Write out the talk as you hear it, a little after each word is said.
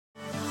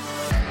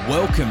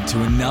Welcome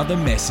to another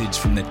message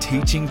from the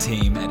teaching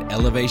team at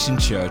Elevation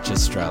Church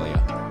Australia.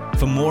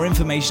 For more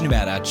information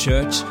about our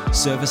church,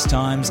 service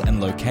times and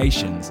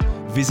locations,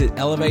 visit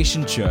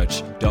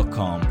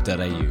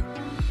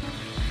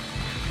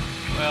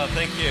elevationchurch.com.au. Well,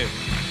 thank you.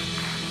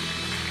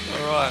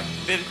 All right,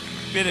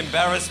 bit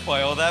embarrassed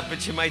by all that,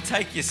 but you may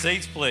take your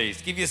seats,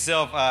 please. Give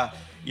yourself,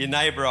 your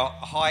neighbour, a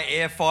high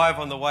air five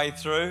on the way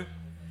through.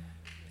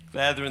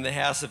 Glad they're in the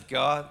house of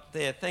God.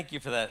 There, thank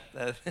you for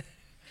that.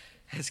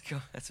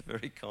 That's a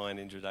very kind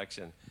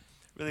introduction.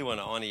 Really want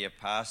to honour your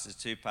pastors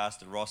too,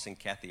 Pastor Ross and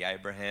Kathy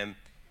Abraham,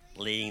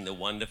 leading the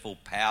wonderful,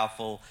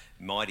 powerful,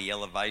 mighty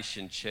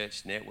Elevation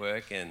Church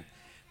Network, and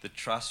the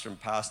trust from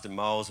Pastor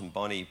Moles and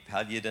Bonnie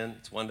Paludan.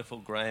 It's wonderful,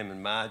 Graham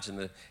and Marge and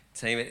the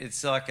team.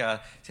 It's like I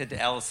said to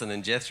Alison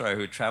and Jethro,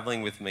 who are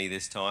travelling with me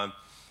this time,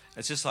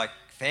 it's just like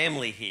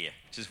family here,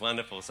 which is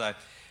wonderful. So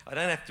I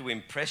don't have to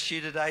impress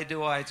you today,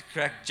 do I? To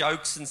crack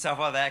jokes and stuff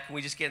like that. Can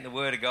we just get in the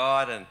Word of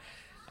God? And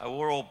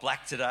we're all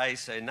black today,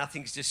 so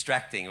nothing's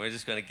distracting. We're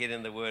just going to get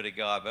in the Word of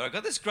God. But I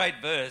got this great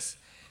verse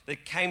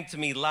that came to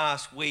me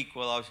last week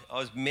while I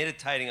was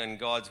meditating on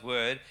God's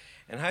Word,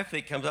 and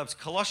hopefully it comes up. It's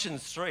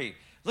Colossians 3.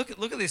 Look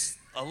at this.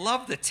 I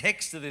love the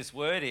text of this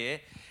word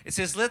here. It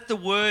says, let the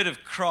word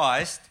of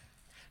Christ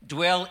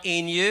dwell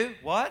in you,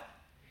 what?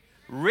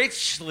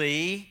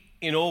 Richly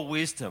in all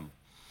wisdom.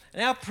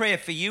 And our prayer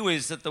for you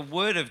is that the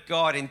word of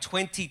God in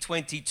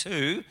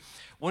 2022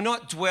 will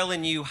not dwell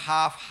in you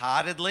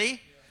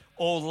half-heartedly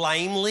or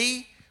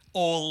lamely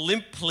or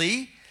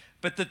limply,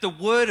 but that the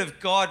word of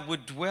God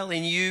would dwell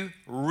in you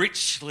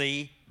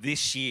richly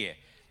this year.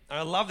 And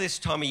I love this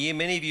time of year.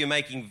 Many of you are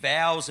making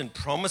vows and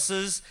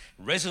promises,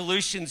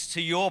 resolutions to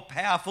your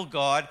powerful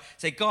God.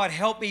 Say, God,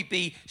 help me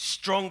be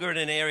stronger in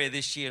an area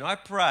this year. And I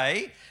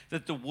pray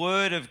that the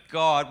word of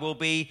God will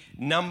be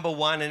number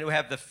one and it will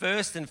have the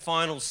first and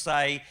final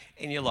say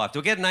in your life. Do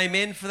I get an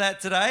amen for that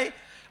today?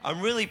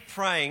 I'm really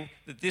praying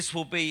that this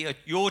will be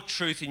your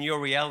truth and your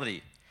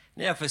reality.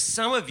 Now, for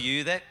some of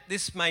you, that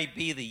this may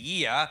be the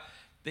year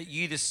that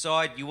you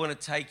decide you want to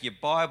take your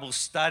Bible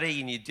study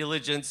and your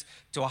diligence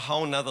to a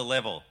whole nother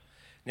level.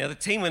 Now, the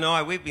team and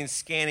I, we've been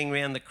scanning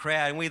around the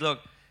crowd and we look,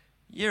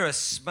 you're a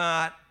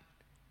smart,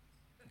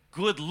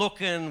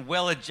 good-looking,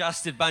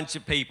 well-adjusted bunch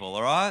of people,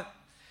 all right?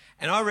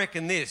 And I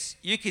reckon this,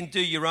 you can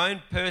do your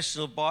own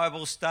personal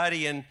Bible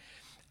study, and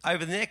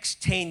over the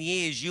next 10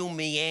 years, you'll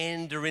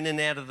meander in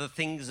and out of the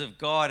things of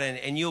God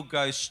and you'll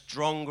go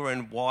stronger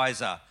and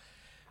wiser.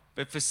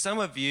 But for some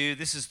of you,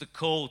 this is the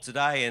call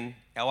today, and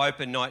our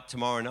open night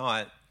tomorrow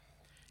night,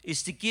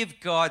 is to give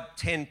God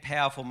 10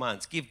 powerful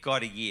months. Give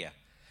God a year.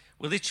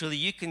 Well, literally,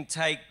 you can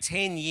take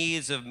 10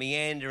 years of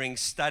meandering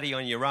study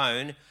on your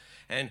own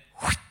and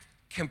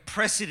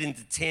compress it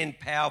into 10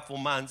 powerful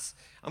months.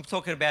 I'm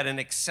talking about an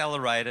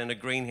accelerator and a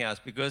greenhouse,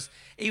 because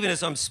even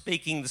as I'm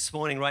speaking this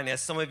morning right now,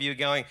 some of you are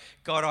going,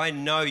 God, I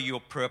know you're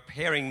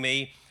preparing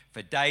me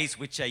for days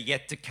which are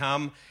yet to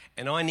come,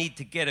 and I need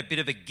to get a bit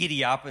of a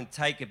giddy up and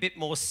take a bit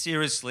more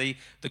seriously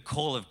the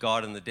call of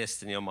God and the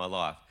destiny of my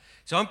life.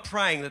 So I'm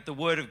praying that the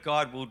word of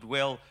God will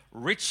dwell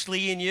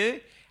richly in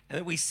you, and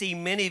that we see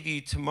many of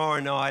you tomorrow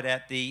night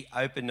at the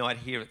open night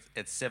here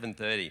at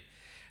 7:30.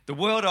 The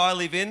world I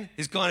live in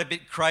has gone a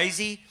bit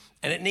crazy,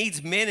 and it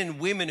needs men and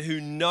women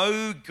who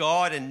know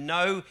God and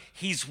know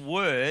His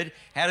word,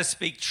 how to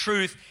speak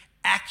truth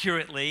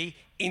accurately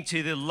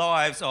into the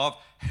lives of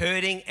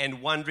hurting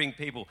and wandering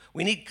people.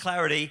 We need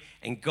clarity,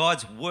 and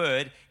God's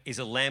word is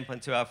a lamp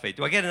unto our feet.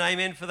 Do I get an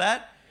amen for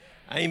that?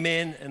 Yeah.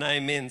 Amen and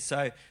amen.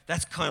 So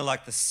that's kind of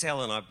like the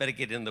sell, and I better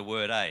get in the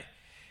word, eh?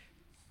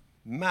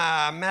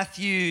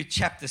 Matthew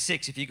chapter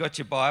 6, if you got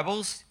your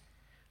Bibles,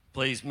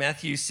 please,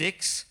 Matthew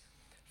 6,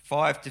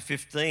 5 to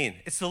 15.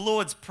 It's the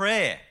Lord's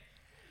Prayer.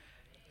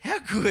 How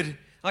good.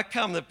 I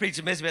come to preach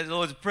a message about the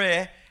Lord's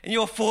Prayer, and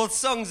your fourth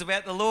song's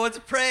about the Lord's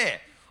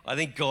Prayer. I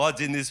think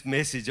God's in this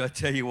message, I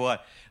tell you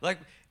what. Like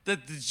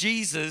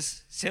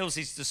Jesus tells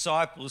his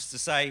disciples to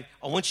say,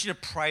 I want you to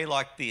pray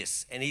like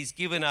this. And he's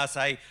given us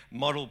a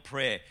model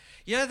prayer.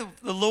 You know,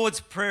 the Lord's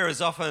Prayer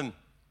is often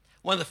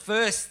one of the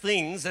first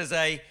things as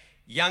a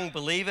young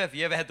believer. If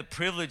you ever had the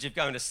privilege of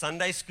going to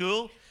Sunday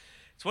school,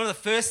 it's one of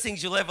the first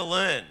things you'll ever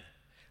learn.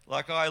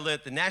 Like I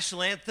learnt the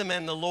national anthem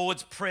and the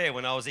Lord's Prayer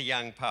when I was a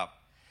young pup.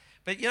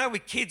 But you know,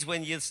 with kids,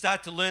 when you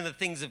start to learn the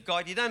things of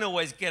God, you don't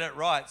always get it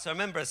right. So I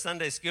remember at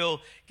Sunday school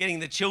getting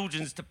the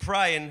children's to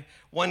pray, and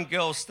one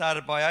girl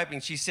started by opening.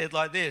 She said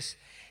like this,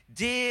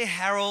 Dear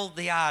Harold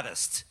the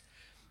artist.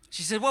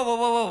 She said,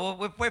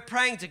 whoa, we're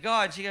praying to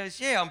God. She goes,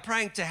 yeah, I'm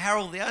praying to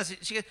Harold the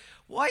artist. She goes,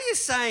 why are you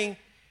saying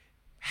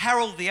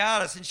Harold the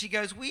artist? And she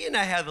goes, well, you know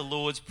how the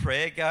Lord's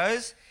Prayer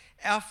goes.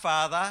 Our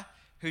Father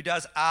who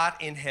does art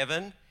in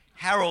heaven,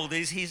 Harold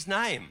is his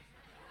name.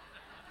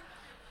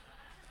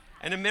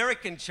 An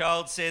American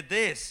child said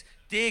this,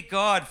 Dear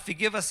God,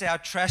 forgive us our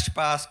trash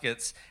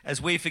baskets as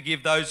we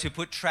forgive those who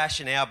put trash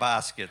in our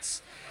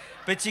baskets.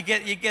 But you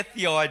get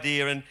the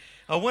idea. And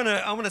I want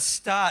to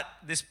start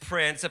this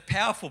prayer. And it's a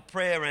powerful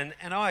prayer,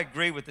 and I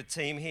agree with the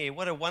team here.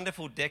 What a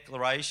wonderful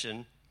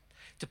declaration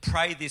to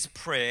pray this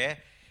prayer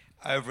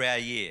over our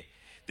year.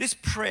 This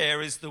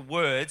prayer is the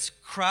words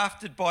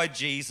crafted by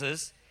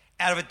Jesus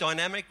out of a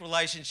dynamic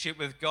relationship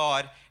with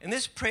God. And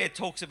this prayer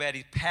talks about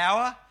his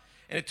power,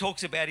 and it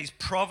talks about his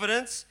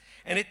providence,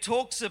 and it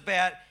talks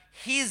about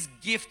his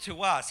gift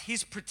to us,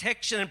 his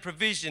protection and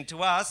provision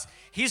to us,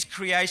 his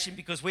creation,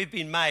 because we've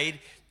been made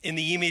in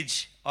the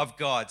image of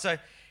God. So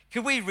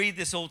can we read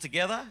this all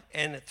together?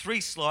 And 3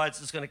 slides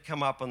is going to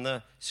come up on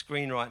the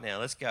screen right now.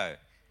 Let's go.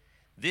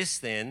 This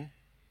then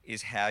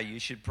is how you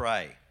should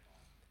pray.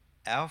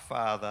 Our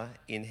Father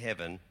in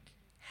heaven,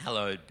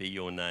 hallowed be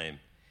your name.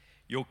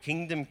 Your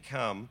kingdom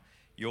come,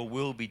 your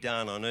will be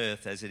done on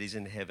earth as it is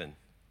in heaven.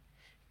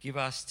 Give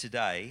us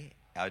today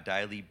our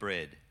daily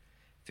bread.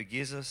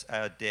 Forgive us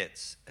our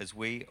debts as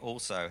we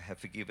also have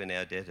forgiven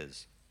our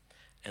debtors.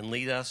 And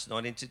lead us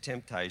not into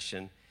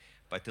temptation,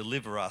 but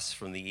deliver us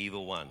from the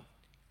evil one.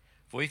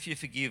 For if you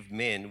forgive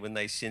men when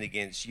they sin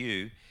against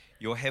you,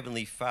 your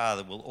heavenly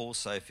Father will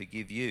also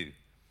forgive you.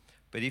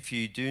 But if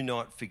you do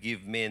not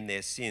forgive men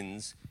their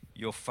sins,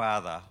 your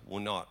Father will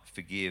not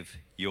forgive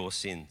your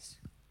sins.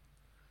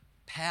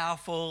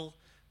 Powerful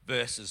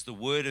verses, the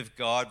word of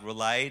God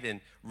relayed and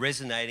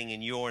resonating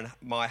in your and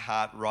my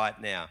heart right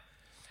now.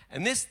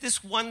 And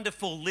this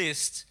wonderful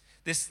list,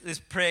 this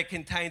prayer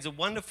contains a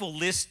wonderful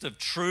list of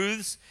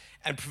truths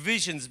and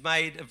provisions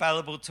made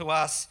available to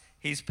us,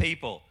 his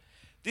people.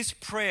 This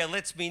prayer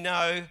lets me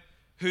know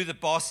who the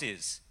boss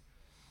is.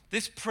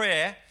 This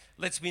prayer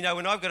lets me know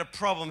when I've got a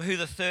problem who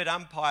the third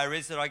umpire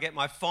is that I get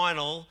my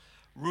final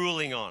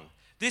ruling on.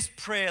 This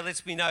prayer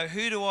lets me know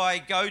who do I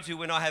go to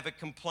when I have a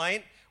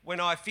complaint, when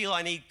I feel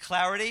I need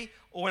clarity,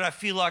 or when I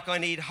feel like I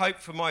need hope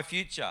for my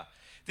future.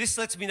 This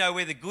lets me know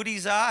where the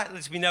goodies are. It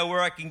lets me know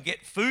where I can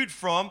get food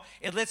from.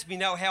 It lets me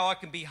know how I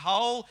can be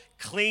whole,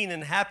 clean,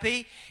 and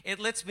happy. It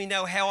lets me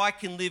know how I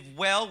can live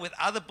well with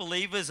other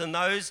believers and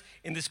those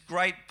in this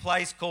great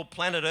place called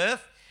planet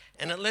Earth.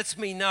 And it lets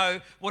me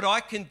know what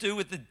I can do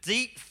with the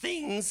deep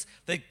things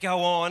that go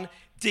on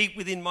deep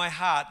within my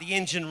heart, the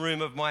engine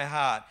room of my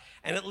heart.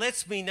 And it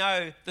lets me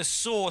know the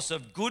source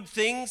of good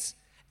things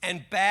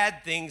and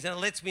bad things, and it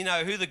lets me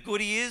know who the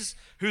goodie is,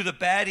 who the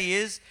baddie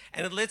is,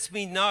 and it lets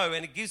me know,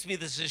 and it gives me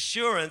this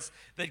assurance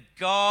that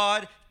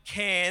God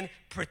can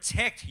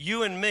protect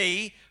you and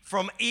me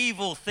from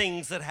evil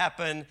things that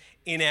happen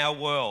in our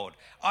world.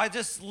 I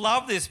just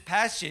love this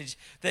passage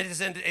that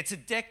it's a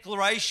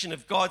declaration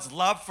of God's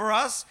love for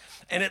us,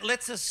 and it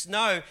lets us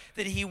know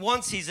that he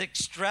wants his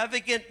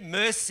extravagant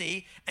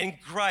mercy and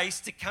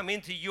grace to come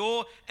into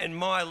your and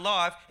my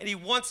life, and he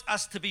wants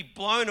us to be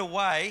blown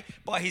away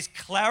by his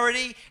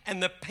clarity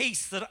and the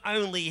peace that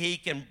only he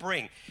can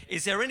bring.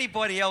 Is there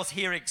anybody else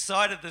here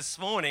excited this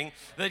morning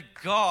that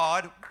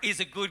God is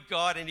a good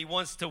God and he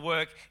wants to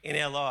work in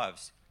our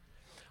lives?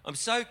 I'm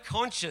so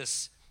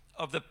conscious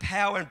of the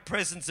power and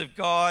presence of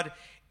God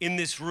in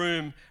this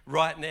room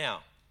right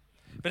now.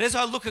 But as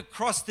I look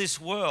across this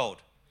world,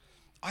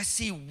 I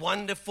see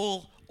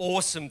wonderful,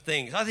 awesome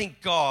things. I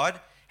think God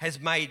has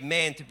made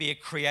man to be a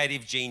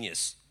creative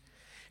genius.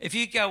 If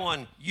you go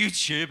on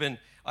YouTube, and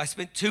I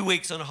spent 2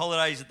 weeks on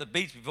holidays at the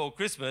beach before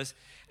Christmas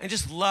and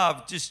just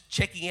loved just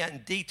checking out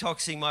and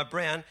detoxing my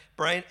brain,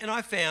 and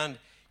I found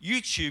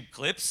YouTube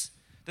clips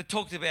that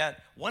talked about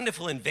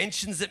wonderful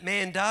inventions that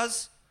man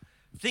does,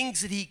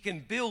 things that he can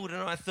build,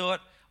 and I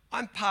thought,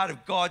 I'm part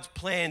of God's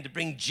plan to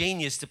bring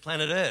genius to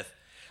planet Earth.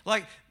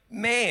 Like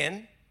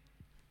man,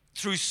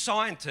 through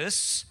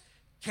scientists,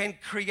 can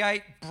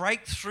create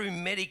breakthrough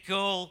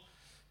medical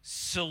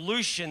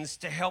solutions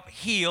to help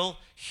heal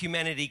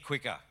humanity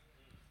quicker.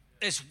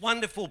 It's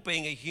wonderful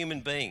being a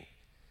human being.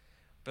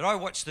 But I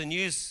watch the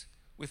news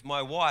with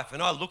my wife,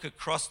 and I look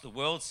across the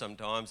world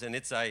sometimes, and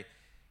it's a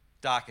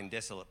dark and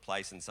desolate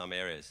place in some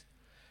areas.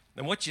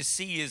 And what you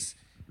see is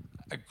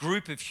a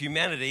group of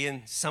humanity,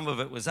 and some of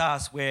it was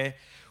us, where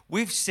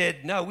we've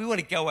said, no, we want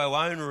to go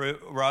our own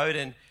road,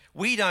 and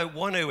we don't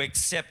want to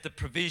accept the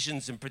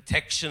provisions and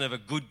protection of a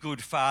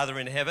good Father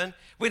in heaven.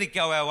 We're to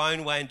go our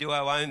own way and do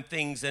our own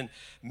things. And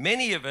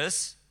many of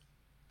us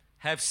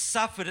have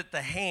suffered at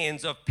the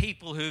hands of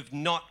people who've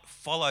not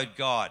followed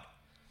God.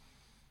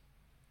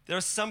 There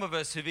are some of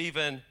us who've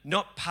even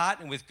not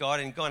partnered with God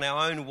and gone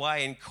our own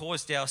way and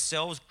caused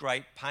ourselves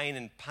great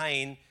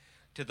pain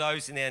to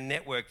those in our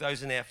network,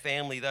 those in our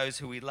family, those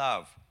who we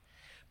love.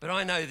 But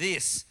I know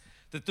this,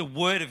 that the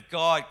Word of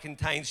God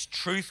contains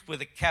truth with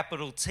a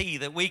capital T,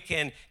 that we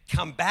can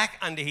come back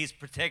under his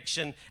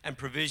protection and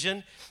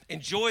provision,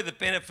 enjoy the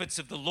benefits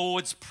of the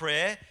Lord's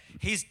Prayer,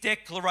 his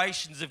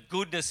declarations of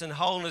goodness and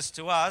wholeness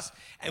to us,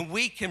 and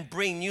we can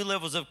bring new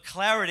levels of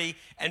clarity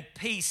and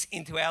peace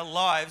into our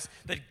lives,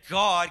 that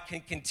God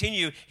can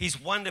continue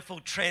his wonderful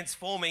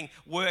transforming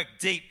work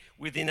deep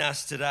within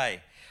us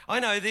today. I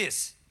know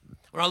this.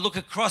 When I look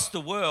across the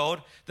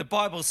world, the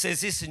Bible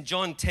says this in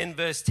John 10,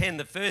 verse 10,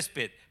 the first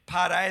bit,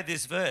 part A of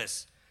this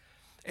verse.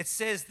 It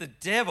says the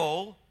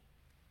devil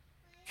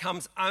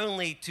comes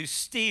only to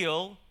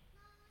steal,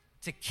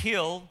 to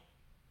kill,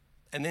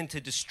 and then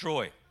to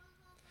destroy.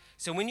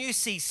 So when you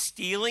see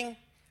stealing,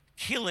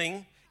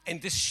 killing,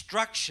 and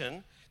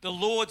destruction, the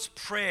Lord's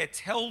Prayer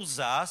tells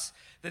us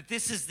that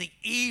this is the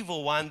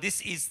evil one.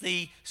 This is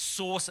the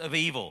source of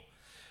evil.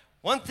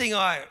 One thing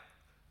I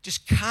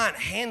just can't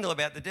handle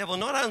about the devil,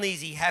 not only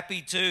is he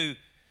happy to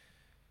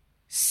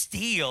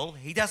steal,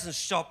 he doesn't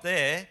stop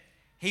there.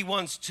 He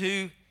wants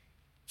to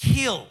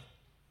kill.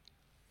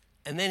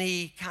 And then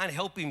he can't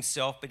help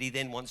himself, but he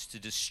then wants to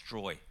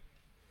destroy.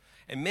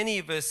 And many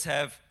of us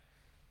have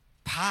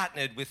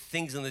partnered with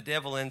things in the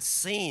devil and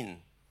seen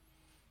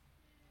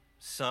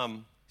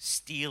some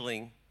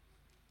stealing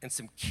and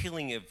some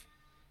killing of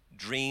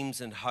dreams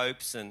and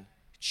hopes and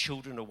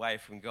children away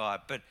from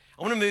God. But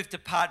I want to move to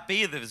part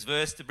B of this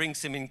verse to bring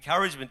some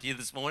encouragement to you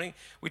this morning,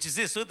 which is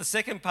this. Look at the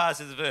second part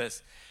of the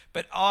verse.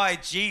 But I,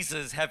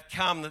 Jesus, have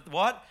come that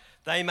what?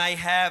 They may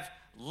have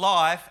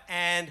life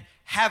and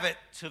have it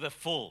to the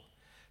full.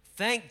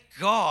 Thank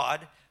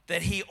God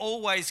that he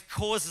always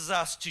causes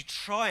us to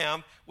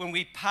triumph when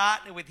we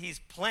partner with his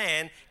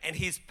plan and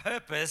his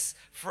purpose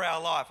for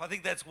our life. I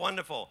think that's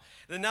wonderful.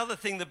 Another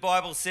thing the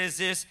Bible says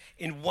this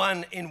in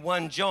 1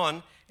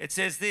 John, it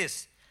says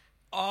this.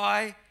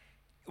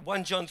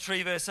 1 John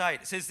 3 verse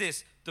 8, it says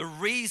this. The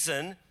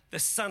reason the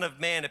Son of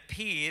Man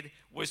appeared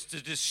was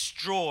to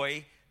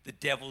destroy the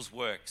devil's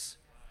works.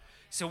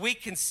 So we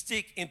can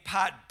stick in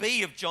part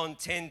B of John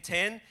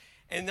 10:10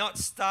 and not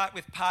start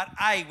with part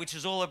A, which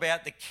is all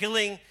about the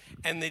killing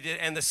and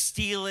the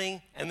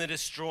stealing and the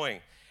destroying.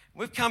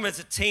 We've come as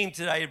a team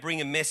today to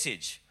bring a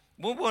message.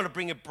 We want to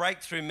bring a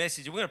breakthrough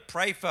message. We're going to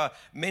pray for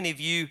many of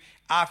you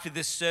after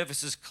this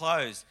service is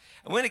closed.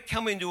 And we're going to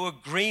come into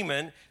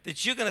agreement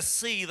that you're going to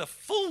see the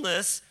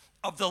fullness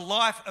of the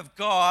life of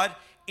God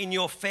in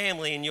your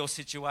family, in your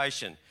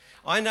situation.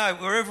 I know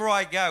wherever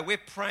I go, we're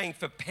praying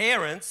for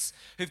parents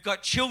who've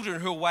got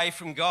children who are away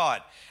from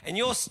God. And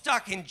you're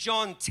stuck in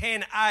John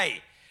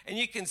 10a, and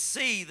you can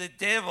see the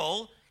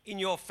devil in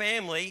your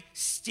family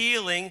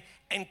stealing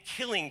and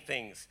killing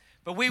things.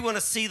 But we want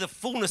to see the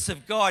fullness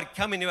of God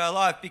come into our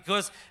life,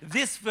 because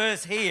this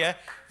verse here,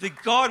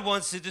 that God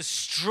wants to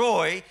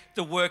destroy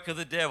the work of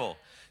the devil.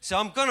 So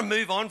I'm going to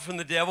move on from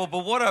the devil,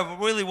 but what I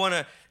really want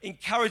to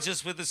encourage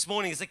us with this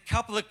morning is a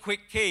couple of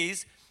quick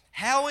keys.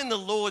 How in the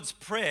Lord's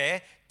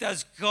Prayer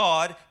does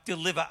God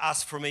deliver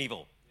us from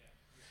evil?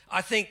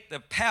 I think the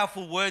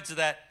powerful words of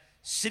that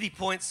City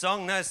Point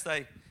song, notice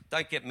they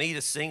don't get me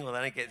to sing, or they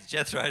don't get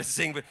Jethro to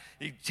sing, but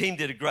the team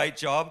did a great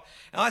job.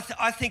 And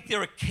I think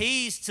there are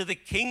keys to the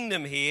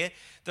kingdom here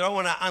that I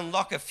want to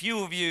unlock a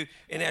few of you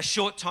in our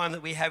short time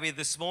that we have here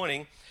this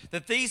morning,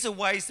 that these are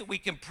ways that we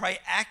can pray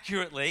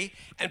accurately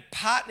and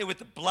partner with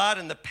the blood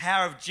and the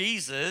power of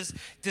Jesus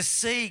to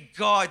see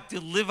God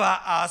deliver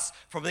us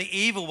from the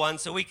evil one,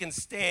 so we can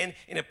stand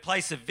in a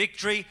place of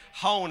victory,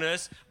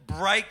 wholeness,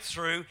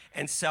 breakthrough,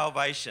 and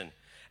salvation.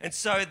 And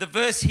so the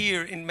verse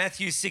here in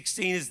Matthew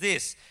 16 is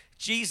this.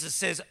 Jesus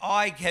says,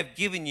 I have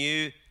given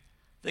you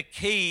the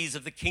keys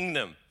of the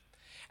kingdom.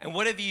 And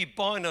whatever you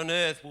bind on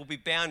earth will be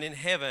bound in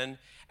heaven,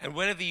 and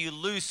whatever you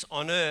loose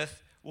on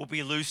earth will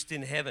be loosed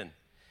in heaven.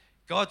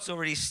 God's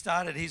already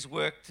started his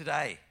work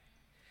today.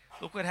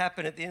 Look what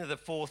happened at the end of the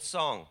fourth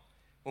song.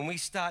 When we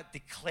start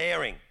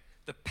declaring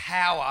the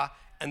power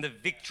and the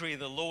victory of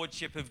the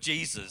lordship of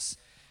Jesus.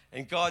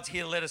 And God's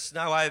here to let us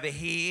know over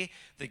here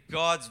that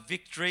God's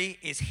victory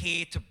is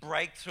here to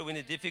break through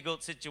into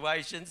difficult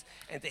situations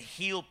and to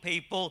heal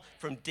people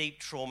from deep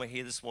trauma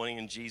here this morning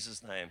in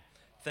Jesus' name.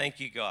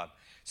 Thank you, God.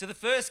 So the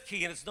first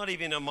key, and it's not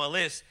even on my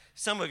list,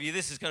 some of you,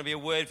 this is going to be a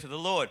word for the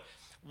Lord.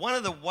 One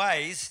of the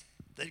ways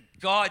that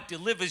God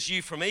delivers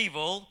you from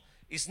evil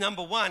is,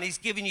 number one, he's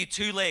given you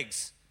two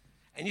legs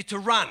and you're to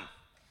run.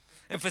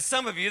 And for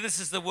some of you,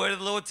 this is the word of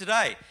the Lord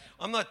today.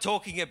 I'm not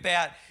talking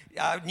about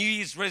New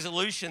Year's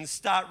resolutions,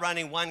 start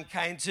running 1K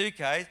and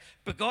 2Ks,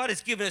 but God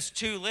has given us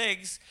two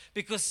legs,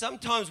 because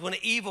sometimes when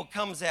evil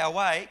comes our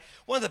way,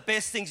 one of the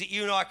best things that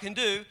you and I can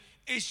do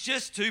is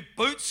just to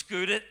boot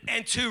scoot it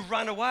and to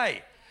run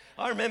away.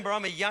 I remember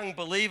I'm a young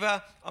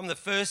believer. I'm the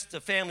first, a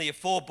family of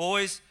four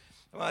boys.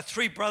 My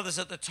three brothers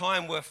at the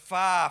time were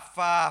far,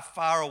 far,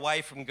 far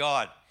away from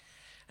God.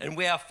 And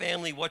our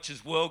family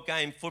watches World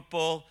Game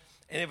football.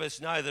 Any of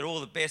us know that all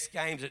the best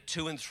games at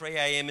 2 and 3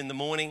 a.m. in the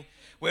morning.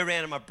 We're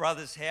around at my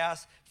brother's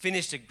house,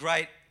 finished a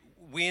great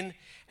win,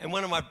 and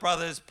one of my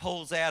brothers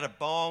pulls out a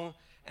bong,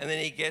 and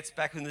then he gets,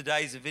 back in the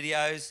days of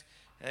videos,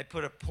 and they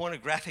put a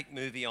pornographic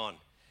movie on.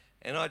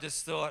 And I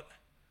just thought,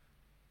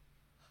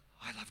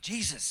 I love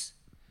Jesus.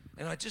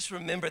 And I just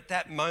remember at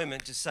that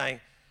moment just saying,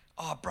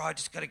 oh, bro, I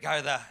just got to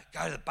go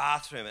to the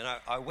bathroom. And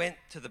I went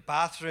to the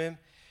bathroom,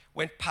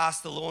 went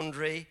past the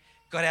laundry,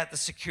 got out the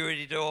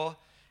security door,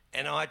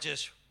 and I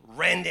just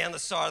ran down the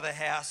side of the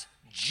house,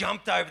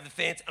 jumped over the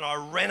fence, and I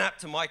ran up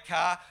to my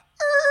car,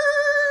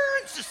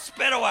 and just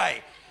sped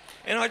away.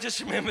 And I just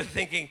remember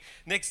thinking,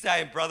 next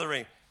day in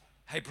brothering,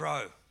 hey,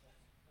 bro,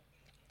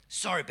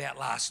 sorry about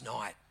last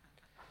night.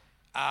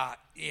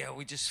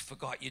 We just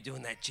forgot you're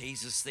doing that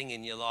Jesus thing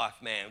in your life,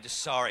 man. I'm just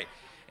sorry.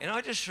 And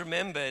I just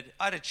remembered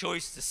I had a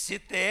choice to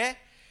sit there,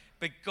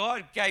 but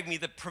God gave me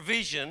the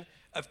provision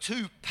of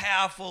two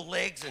powerful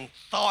legs and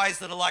thighs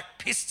that are like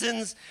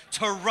pistons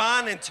to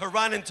run and to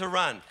run and to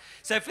run.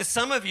 So for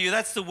some of you,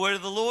 that's the word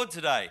of the Lord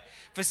today.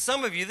 For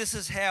some of you, this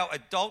is how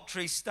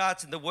adultery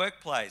starts in the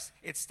workplace.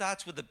 It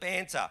starts with the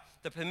banter,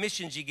 the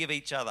permissions you give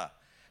each other,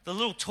 the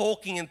little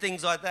talking and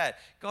things like that.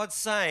 God's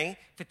saying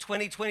for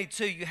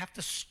 2022, you have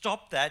to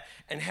stop that,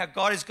 and how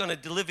God is going to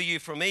deliver you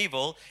from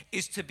evil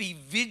is to be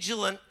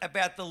vigilant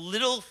about the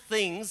little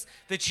things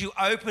that you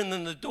open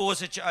and the doors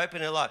that you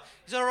open in life.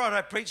 Is that all right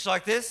I preach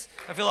like this?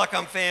 I feel like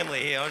I'm family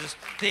here. I'm just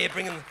there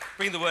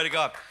bring the word of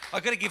God.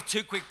 I've got to give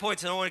 2 quick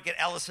points, and I want to get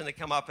Alison to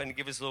come up and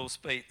give us a little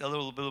speech, a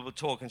little bit of a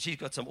talk, and she's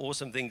got some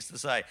awesome things to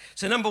say.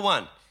 So number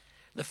one,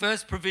 the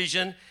first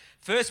provision,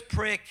 first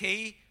prayer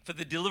key for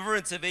the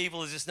deliverance of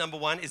evil is this, number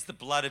one, is the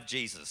blood of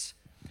Jesus.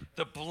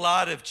 The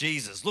blood of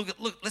Jesus. Look,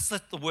 let's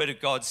let the word of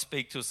God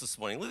speak to us this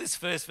morning. Look at this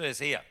first verse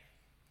here.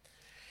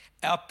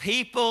 Our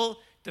people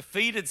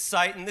defeated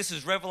Satan. This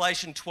is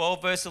Revelation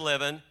 12, verse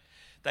 11.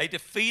 They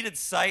defeated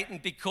Satan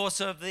because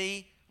of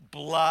the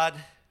blood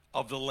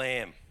of the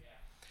Lamb.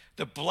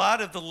 The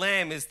blood of the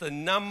Lamb is the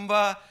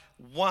number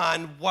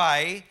one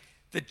way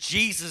that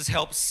Jesus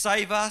helps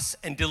save us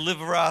and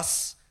deliver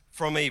us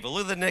from evil.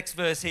 Look at the next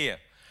verse here.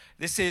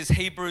 This is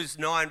Hebrews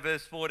 9,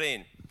 verse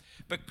 14.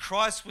 But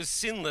Christ was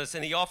sinless,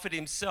 and he offered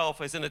himself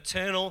as an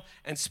eternal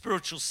and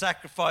spiritual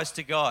sacrifice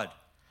to God.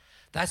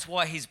 That's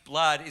why his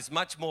blood is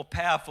much more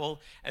powerful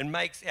and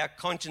makes our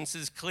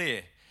consciences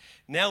clear.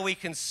 Now we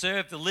can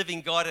serve the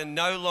living God and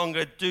no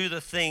longer do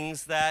the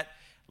things that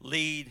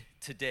lead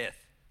to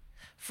death.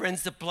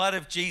 Friends, the blood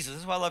of Jesus,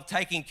 that's why I love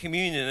taking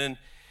communion. And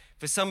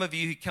for some of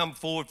you who come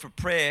forward for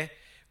prayer,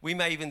 we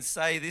may even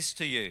say this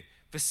to you.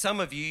 For some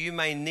of you, you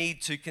may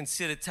need to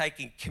consider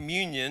taking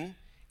communion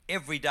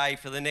every day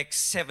for the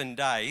next 7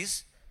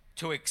 days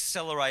to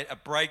accelerate a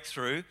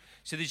breakthrough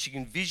so that you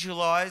can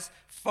visualize,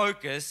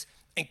 focus,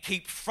 and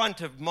keep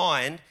front of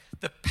mind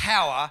the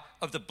power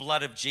of the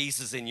blood of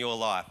Jesus in your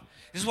life.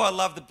 This is why I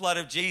love the blood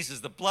of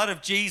Jesus. The blood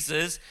of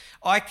Jesus,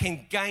 I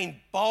can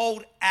gain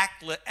bold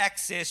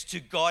access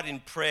to God in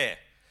prayer.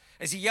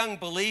 As a young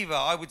believer,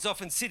 I would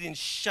often sit in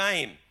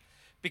shame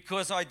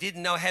because I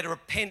didn't know how to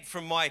repent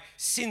from my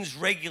sins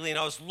regularly, and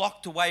I was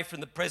locked away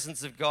from the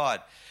presence of God.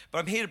 But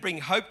I'm here to bring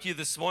hope to you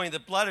this morning. The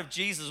blood of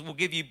Jesus will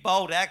give you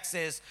bold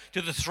access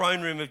to the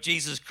throne room of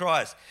Jesus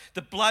Christ.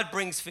 The blood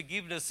brings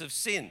forgiveness of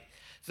sin.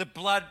 The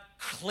blood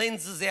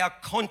cleanses our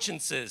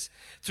consciences.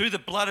 Through the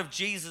blood of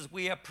Jesus,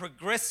 we are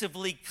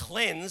progressively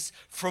cleansed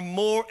from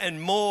more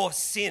and more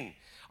sin.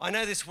 I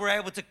know this, we're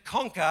able to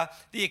conquer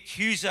the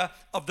accuser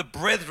of the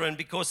brethren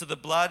because of the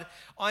blood.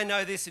 I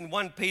know this in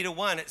 1 Peter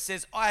 1. It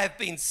says, I have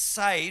been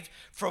saved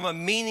from a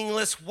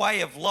meaningless way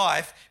of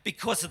life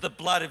because of the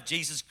blood of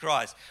Jesus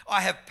Christ.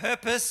 I have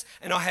purpose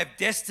and I have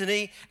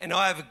destiny and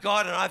I have a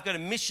God and I've got a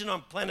mission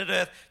on planet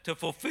Earth to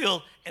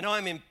fulfill, and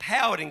I'm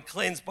empowered and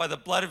cleansed by the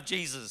blood of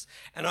Jesus.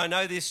 And I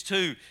know this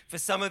too, for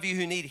some of you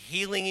who need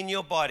healing in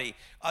your body,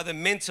 either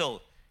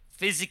mental,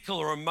 physical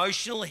or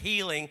emotional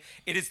healing,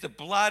 it is the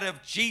blood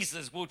of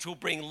Jesus which will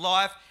bring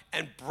life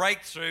and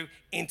breakthrough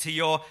into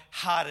your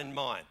heart and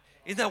mind.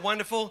 Isn't that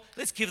wonderful?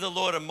 Let's give the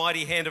Lord a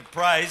mighty hand of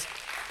praise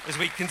as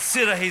we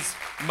consider his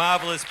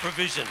marvelous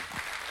provision.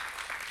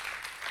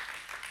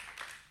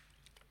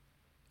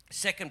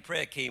 Second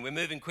prayer key, we're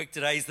moving quick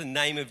today, is the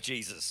name of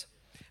Jesus.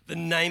 The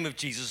name of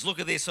Jesus. Look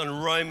at this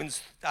on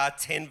Romans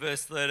 10,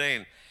 verse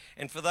 13.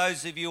 And for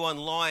those of you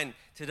online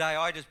today,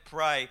 I just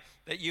pray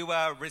that you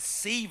are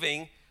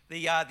receiving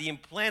the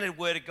implanted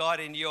word of God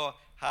in your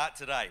heart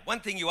today.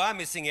 One thing you are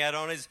missing out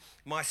on is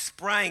my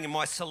spraying and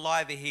my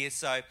saliva here.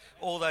 So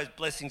all those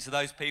blessings to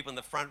those people in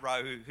the front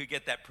row who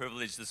get that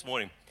privilege this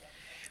morning.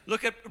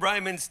 Look at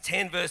Romans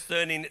 10 verse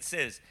 13. It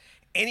says,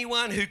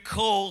 anyone who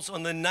calls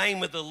on the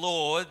name of the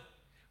Lord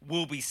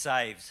will be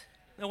saved.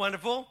 Isn't that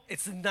wonderful?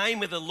 It's the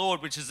name of the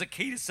Lord which is the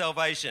key to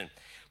salvation.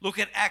 Look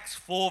at Acts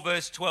 4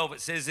 verse 12. It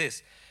says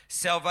this,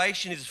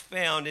 salvation is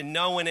found in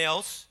no one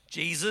else,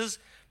 Jesus,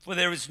 for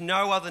there is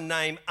no other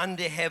name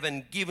under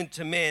heaven given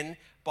to men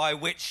by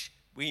which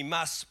we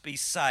must be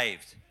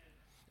saved.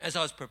 As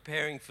I was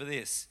preparing for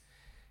this,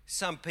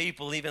 some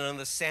people, even on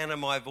the sound of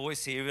my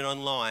voice here, even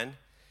online,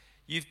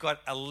 you've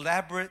got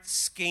elaborate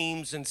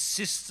schemes and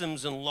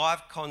systems and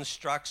life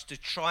constructs to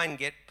try and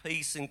get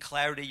peace and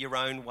clarity your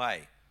own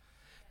way.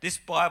 This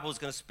Bible is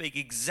going to speak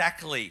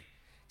exactly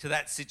to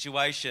that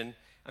situation.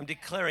 I'm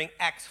declaring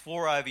Acts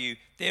 4 over you.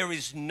 There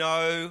is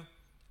no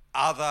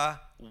other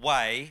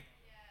way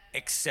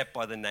except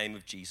by the name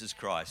of Jesus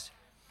Christ.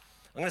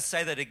 I'm going to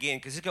say that again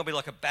because it's going to be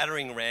like a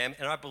battering ram,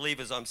 and I believe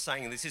as I'm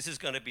saying this is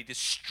going to be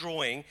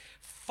destroying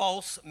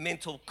false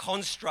mental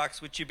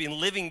constructs which you've been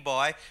living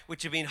by,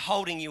 which have been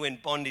holding you in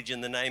bondage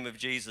in the name of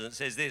Jesus. It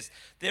says this,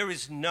 there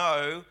is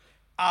no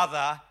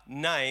other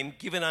name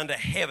given under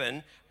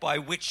heaven by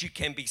which you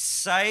can be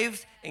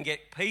saved and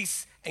get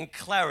peace and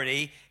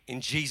clarity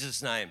in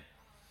Jesus' name.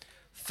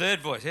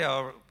 Third voice,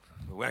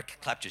 We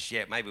won't clap just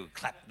yet. Maybe we'll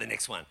clap the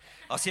next one.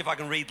 I'll see if I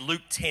can read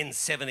Luke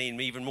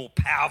 10:17 even more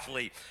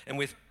powerfully and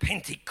with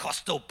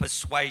Pentecostal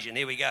persuasion.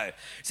 Here we go. It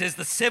says,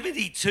 the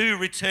 72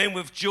 returned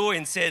with joy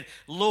and said,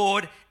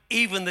 Lord,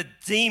 even the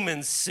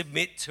demons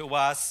submit to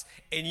us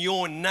in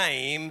your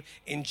name,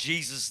 in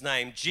Jesus'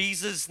 name.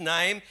 Jesus'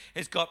 name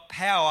has got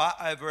power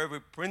over every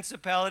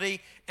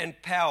principality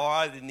and power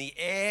either in the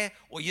air,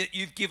 or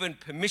you've given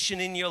permission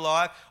in your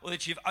life, or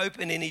that you've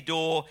opened any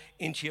door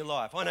into your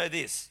life. I know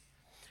this.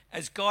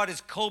 As God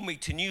has called me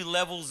to new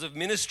levels of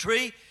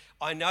ministry,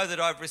 I know that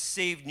I've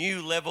received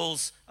new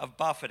levels of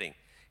buffeting.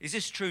 Is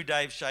this true,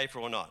 Dave Schaefer,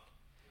 or not?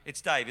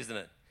 It's Dave, isn't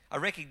it? I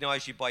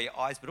recognize you by your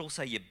eyes, but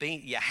also your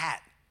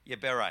hat, your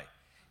beret.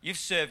 You've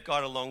served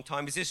God a long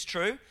time. Is this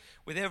true?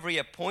 With every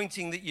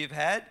appointing that you've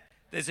had,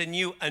 there's a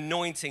new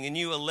anointing, a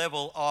new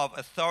level of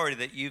authority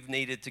that you've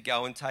needed to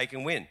go and take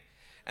and win.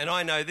 And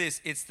I know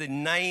this, it's the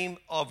name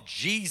of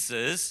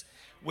Jesus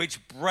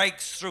which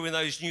breaks through in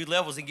those new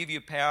levels and give you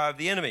power over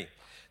the enemy.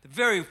 The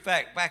very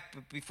fact, back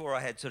before I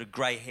had sort of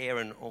grey hair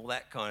and all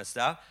that kind of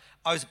stuff,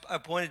 I was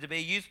appointed to be a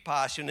youth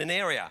pastor in an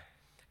area.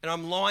 And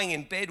I'm lying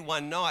in bed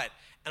one night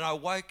and I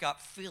woke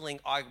up feeling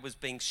I was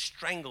being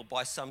strangled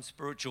by some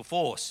spiritual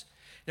force.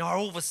 Now,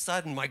 all of a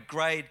sudden, my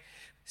grade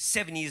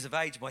 7 years of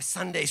age, my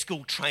Sunday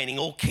school training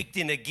all kicked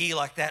into gear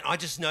like that. I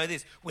just know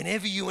this.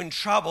 Whenever you're in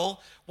trouble,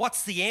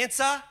 what's the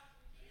answer?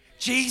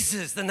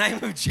 Jesus, the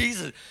name of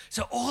Jesus.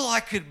 So all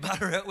I could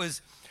mutter out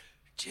was,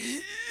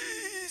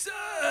 Jesus.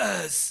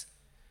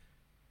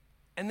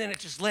 And then it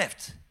just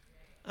left.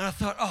 And I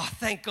thought, oh,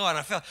 thank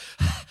God. And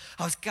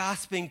I was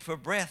gasping for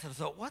breath. And I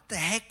thought, what the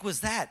heck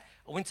was that?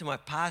 I went to my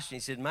pastor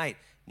and he said, mate,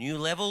 new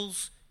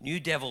levels, new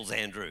devils,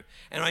 Andrew.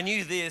 And I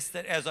knew this,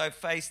 that as I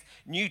faced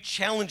new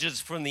challenges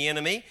from the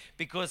enemy,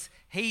 because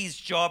his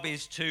job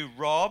is to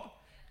rob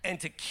and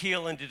to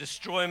kill and to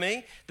destroy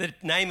me, the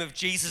name of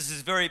Jesus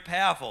is very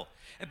powerful.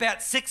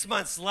 About 6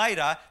 months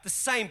later, the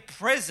same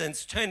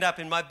presence turned up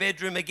in my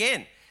bedroom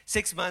again.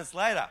 6 months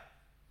later.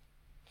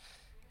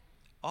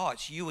 Oh,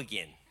 it's you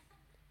again.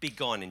 Be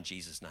gone in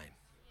Jesus' name.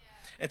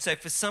 And so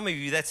for some of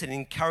you, that's an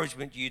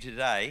encouragement to you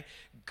today.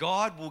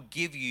 God will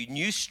give you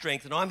new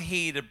strength, and I'm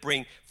here to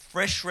bring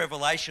fresh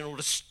revelation or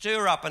to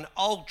stir up an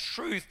old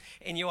truth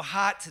in your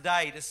heart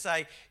today to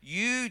say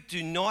you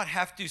do not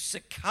have to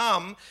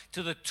succumb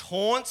to the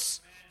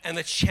taunts and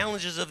the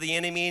challenges of the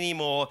enemy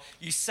anymore.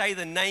 You say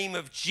the name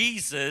of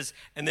Jesus,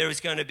 and there is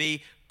going to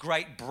be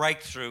great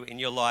breakthrough in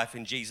your life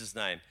in Jesus'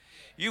 name.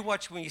 You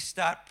watch when you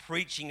start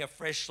preaching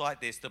afresh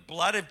like this. The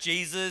blood of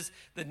Jesus,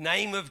 the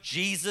name of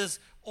Jesus,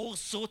 all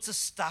sorts of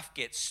stuff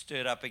gets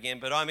stirred up again.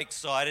 But I'm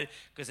excited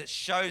because it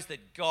shows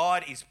that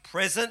God is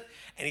present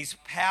and his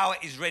power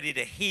is ready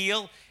to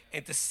heal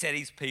and to set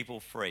his people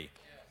free.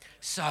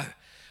 So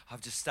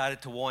I've just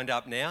started to wind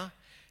up now.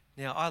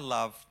 Now, I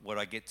love what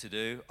I get to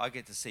do. I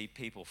get to see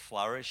people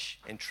flourish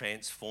and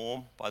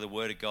transform by the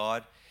word of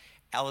God.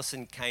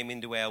 Alison came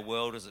into our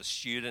world as a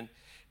student,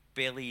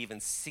 barely even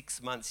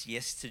 6 months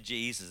yes to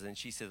Jesus, and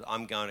she said,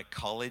 I'm going to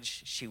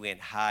college. She went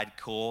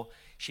hardcore.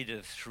 She did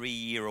a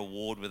 3-year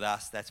award with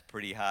us. That's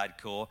pretty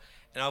hardcore.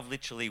 And I've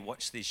literally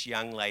watched this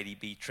young lady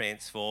be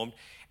transformed.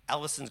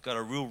 Alison's got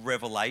a real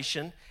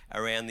revelation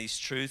around these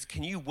truths.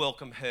 Can you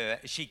welcome her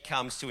as she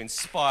comes to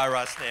inspire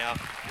us now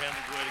around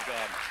the word of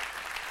God?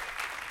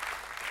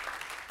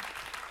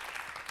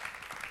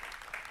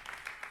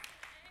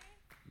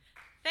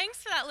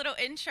 Thanks for that little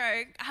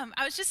intro.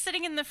 I was just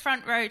sitting in the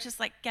front row, just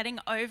like getting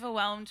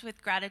overwhelmed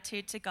with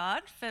gratitude to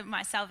God for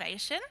my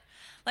salvation.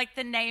 Like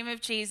the name of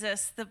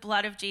Jesus, the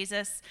blood of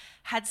Jesus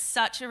had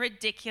such a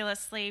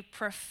ridiculously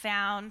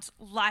profound,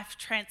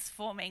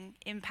 life-transforming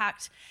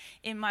impact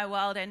in my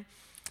world. And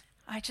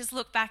I just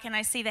look back and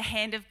I see the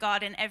hand of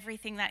God in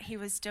everything that he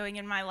was doing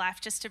in my life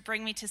just to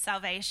bring me to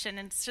salvation.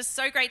 And it's just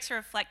so great to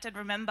reflect and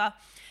remember.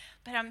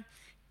 But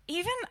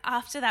even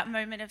after that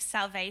moment of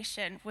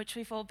salvation, which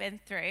we've all been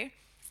through,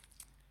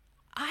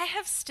 I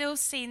have still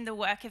seen the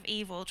work of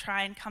evil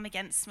try and come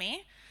against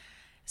me.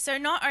 So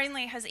not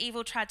only has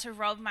evil tried to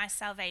rob my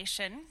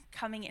salvation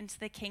coming into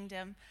the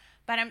kingdom,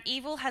 but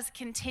evil has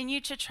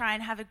continued to try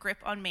and have a grip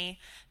on me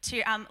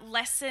to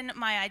lessen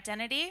my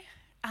identity,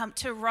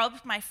 to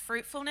rob my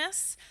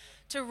fruitfulness,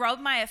 to rob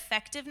my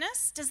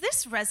effectiveness. Does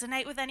this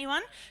resonate with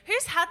anyone?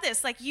 Who's had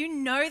this? Like, you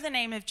know the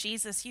name of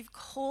Jesus. You've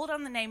called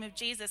on the name of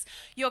Jesus.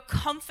 You're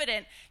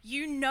confident.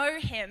 You know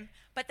him.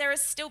 But there are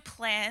still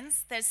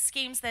plans. There's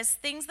schemes. There's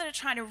things that are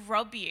trying to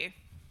rob you.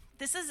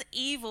 This is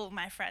evil,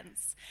 my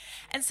friends.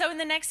 And so in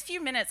the next few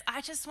minutes,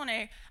 I just want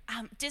to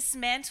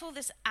dismantle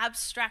this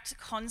abstract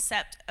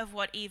concept of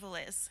what evil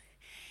is.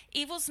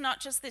 Evil's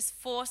not just this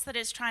force that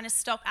is trying to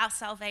stop our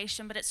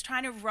salvation, but it's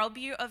trying to rob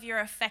you of your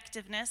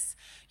effectiveness,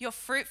 your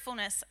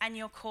fruitfulness, and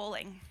your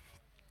calling.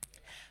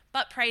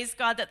 But praise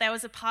God that there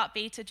was a part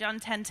B to John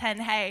 10:10,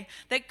 hey,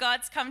 that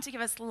God's come to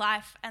give us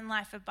life and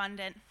life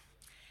abundant.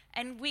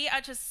 And we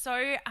are just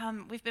so,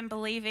 we've been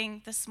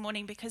believing this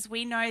morning because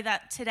we know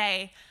that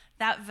today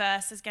that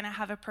verse is going to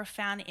have a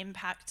profound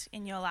impact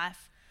in your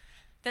life.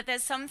 That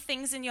there's some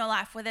things in your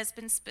life where there's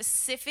been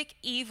specific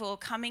evil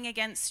coming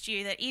against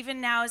you, that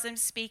even now as I'm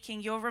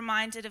speaking, you're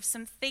reminded of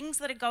some things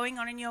that are going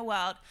on in your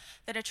world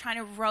that are trying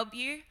to rob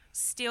you,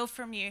 steal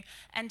from you,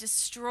 and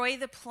destroy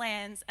the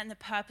plans and the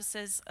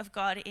purposes of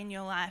God in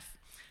your life.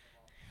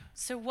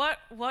 So what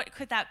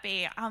could that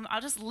be?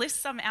 I'll just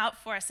list some out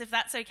for us, if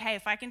that's okay,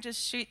 if I can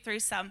just shoot through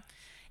some.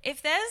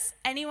 If there's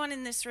anyone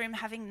in this room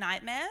having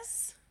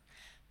nightmares,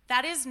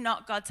 that is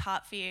not God's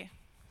heart for you.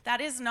 That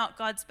is not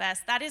God's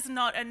best. That is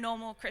not a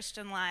normal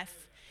Christian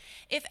life.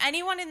 If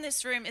anyone in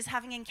this room is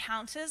having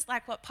encounters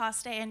like what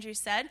Pastor Andrew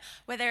said,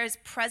 where there is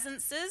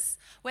presences,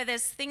 where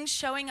there's things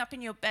showing up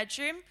in your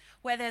bedroom,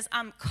 where there's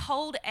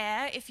cold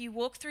air if you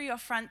walk through your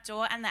front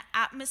door and the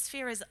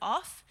atmosphere is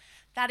off,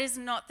 that is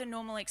not the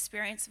normal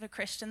experience of a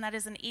Christian. That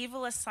is an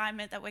evil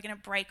assignment that we're going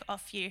to break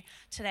off you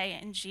today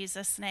in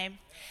Jesus' name.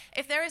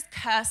 If there is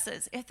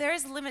curses, if there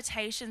is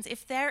limitations,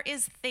 if there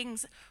is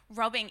things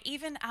robbing,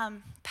 even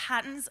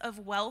patterns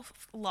of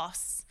wealth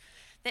loss,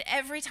 that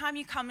every time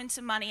you come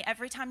into money,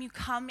 every time you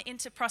come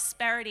into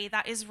prosperity,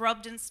 that is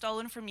robbed and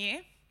stolen from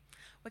you,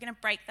 we're going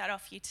to break that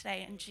off you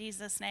today in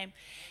Jesus' name.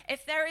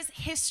 If there is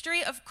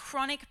history of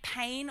chronic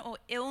pain or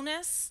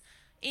illness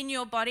in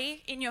your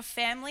body, in your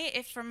family,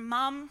 if from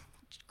mum,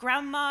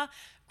 grandma,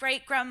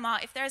 great-grandma,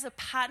 if there is a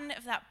pattern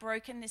of that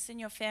brokenness in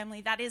your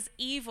family, that is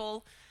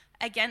evil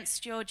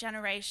against your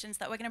generations,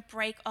 that we're going to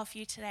break off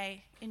you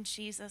today in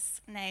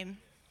Jesus' name.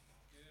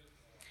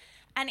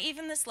 And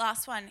even this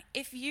last one,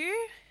 if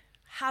you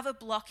have a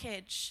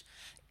blockage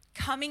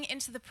coming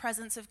into the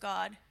presence of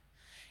God,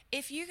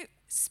 if you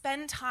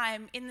spend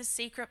time in the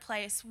secret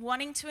place,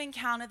 wanting to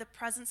encounter the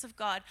presence of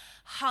God,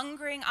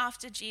 hungering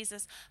after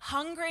Jesus,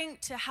 hungering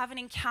to have an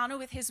encounter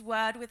with his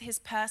word, with his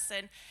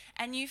person,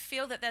 and you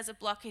feel that there's a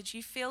blockage,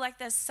 you feel like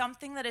there's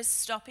something that is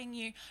stopping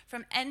you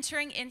from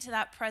entering into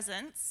that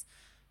presence,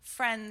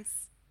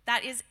 friends,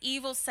 that is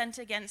evil sent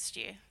against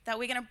you, that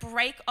we're going to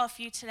break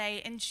off you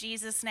today in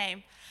Jesus'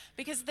 name.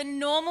 Because the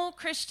normal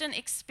Christian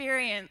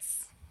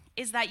experience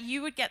is that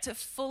you would get to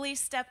fully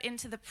step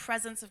into the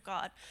presence of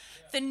God.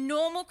 The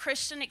normal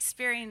Christian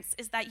experience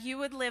is that you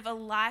would live a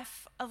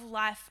life of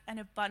life and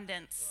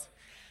abundance.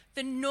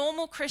 The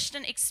normal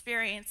Christian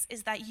experience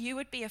is that you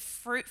would be a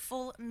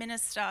fruitful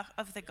minister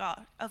of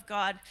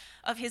God,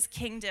 of his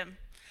kingdom,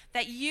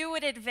 that you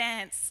would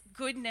advance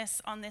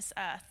goodness on this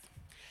earth.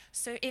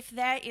 So if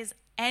there is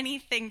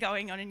anything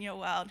going on in your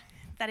world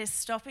that is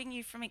stopping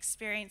you from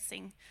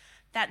experiencing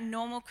that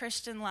normal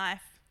Christian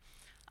life,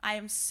 I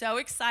am so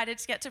excited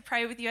to get to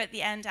pray with you at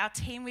the end. Our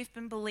team, we've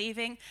been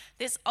believing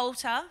this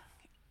altar,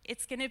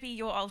 it's going to be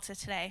your altar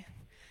today.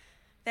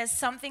 There's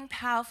something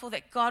powerful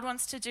that God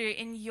wants to do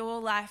in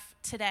your life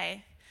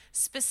today.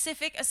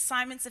 Specific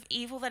assignments of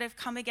evil that have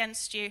come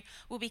against you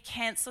will be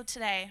cancelled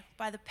today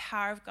by the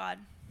power of God.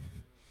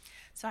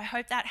 So I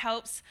hope that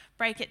helps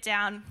break it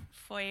down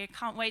for you.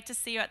 Can't wait to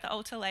see you at the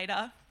altar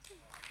later.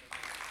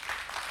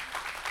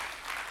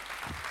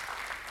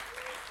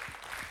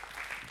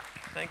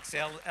 Thanks,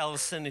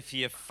 Alison, for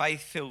your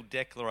faith-filled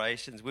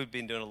declarations. We've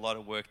been doing a lot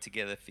of work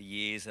together for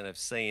years and have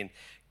seen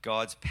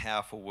God's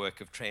powerful work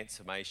of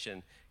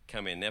transformation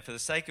come in. Now, for the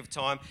sake of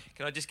time,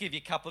 can I just give you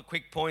a couple of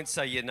quick points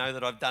so you know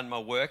that I've done my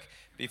work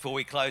before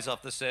we close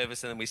off the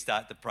service and then we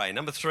start to pray.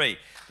 Number 3,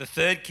 the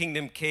third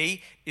kingdom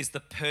key is the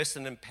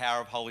person and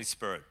power of Holy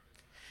Spirit.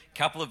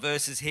 Couple of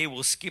verses here.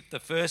 We'll skip the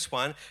first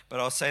one, but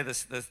I'll say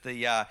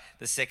the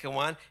second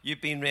one.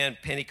 You've been around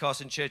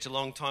Pentecostal church a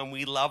long time.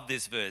 We love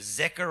this verse.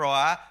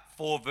 Zechariah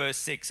 4 verse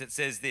 6. It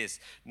says this: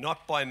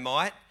 "Not by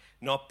might,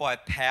 not by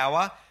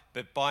power,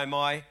 but by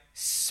my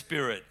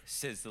Spirit,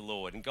 says the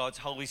Lord." And God's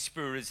Holy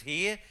Spirit is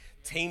here.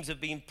 Teams have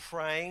been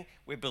praying.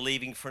 We're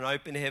believing for an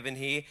open heaven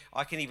here.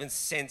 I can even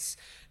sense,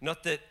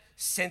 not that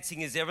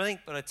sensing is everything,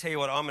 but I tell you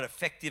what, I'm an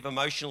effective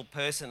emotional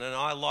person and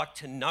I like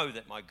to know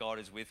that my God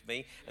is with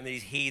me and that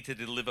he's here to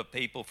deliver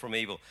people from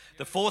evil.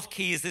 The fourth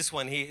key is this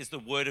one here, is the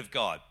Word of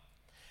God.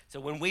 So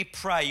when we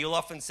pray, you'll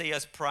often see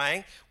us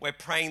praying. We're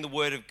praying the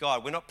Word of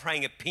God. We're not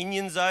praying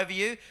opinions over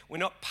you. We're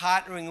not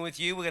partnering with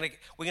you. We're going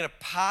to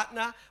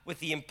partner with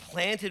the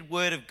implanted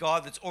Word of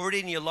God that's already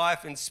in your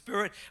life and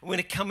spirit. And we're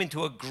going to come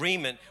into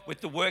agreement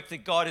with the work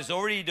that God is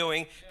already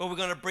doing, but we're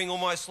going to bring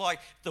almost like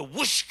the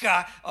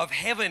whooshka of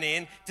heaven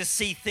in to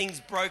see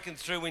things broken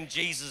through in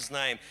Jesus'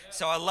 name.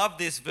 So I love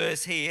this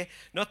verse here,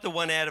 not the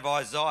one out of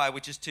Isaiah,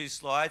 which is 2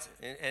 slides,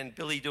 and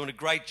Billy doing a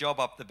great job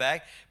up the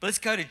back. But let's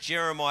go to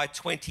Jeremiah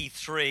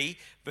 23.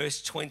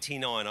 Verse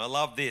 29. I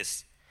love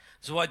this.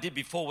 This is what I did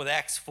before with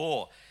Acts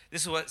 4.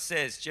 This is what it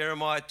says,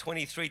 Jeremiah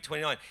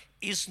 23:29.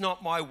 "Is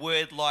not my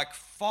word like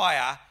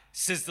fire,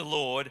 says the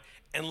Lord,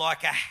 and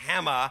like a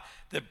hammer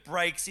that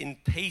breaks in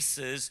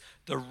pieces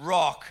the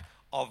rock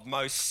of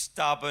most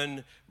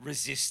stubborn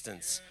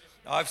resistance?"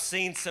 I've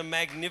seen some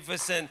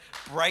magnificent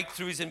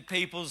breakthroughs in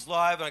people's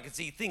lives, and I can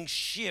see things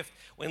shift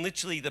when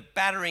literally the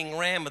battering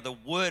ram of the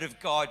Word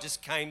of God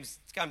just comes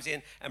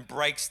in and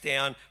breaks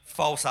down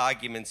false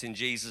arguments in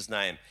Jesus'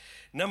 name.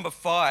 Number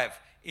 5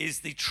 is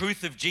the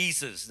truth of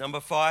Jesus.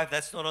 Number 5,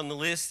 that's not on the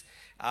list.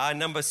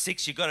 Number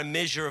 6, you've got a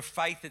measure of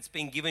faith that's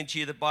been given to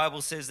you. The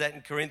Bible says that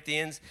in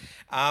Corinthians.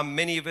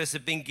 Many of us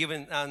have been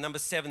given, number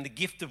 7, the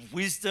gift of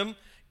wisdom.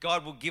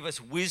 God will give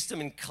us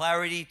wisdom and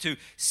clarity to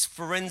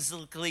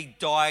forensically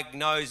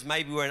diagnose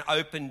maybe where an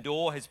open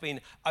door has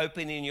been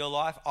opened in your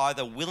life,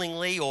 either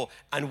willingly or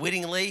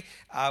unwittingly.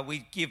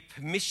 We give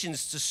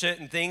permissions to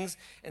certain things,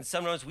 and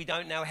sometimes we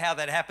don't know how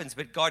that happens,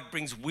 but God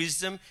brings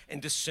wisdom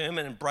and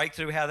discernment and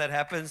breakthrough how that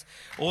happens.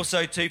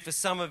 Also, too, for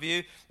some of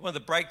you, one of the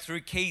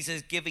breakthrough keys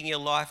is giving your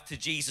life to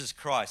Jesus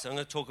Christ. I'm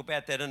going to talk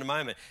about that in a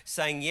moment.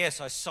 Saying,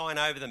 yes, I sign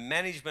over the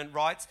management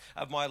rights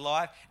of my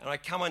life, and I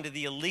come under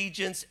the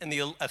allegiance and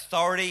the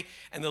authority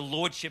and the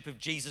lordship of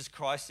Jesus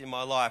Christ in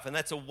my life. And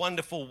that's a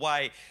wonderful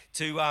way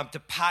to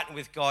partner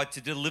with God to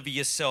deliver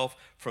yourself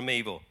from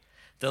evil.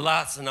 The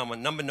last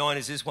number 9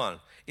 is this one.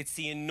 It's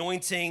the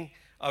anointing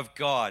of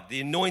God,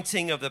 the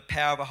anointing of the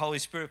power of the Holy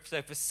Spirit.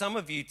 So for some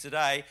of you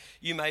today,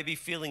 you may be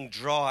feeling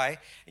dry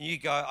and you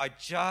go, I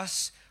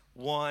just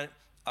want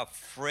a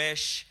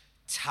fresh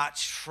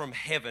touch from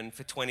heaven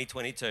for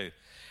 2022.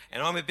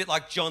 And I'm a bit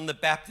like John the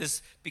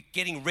Baptist,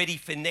 getting ready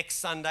for next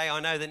Sunday. I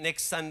know that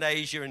next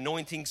Sunday is your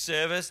anointing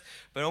service,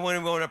 but I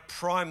want to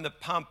prime the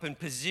pump and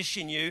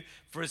position you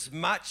for as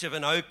much of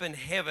an open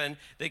heaven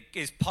that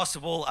is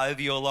possible over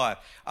your life.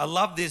 I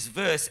love this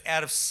verse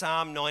out of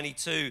Psalm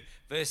 92,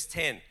 verse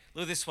 10.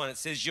 Look at this one. It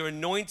says, your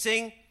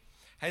anointing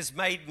has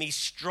made me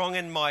strong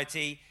and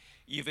mighty.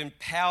 You've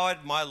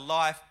empowered my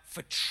life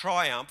for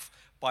triumph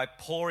by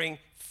pouring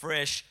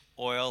fresh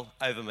oil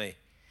over me.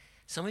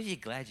 Some of you are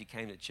glad you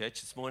came to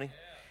church this morning.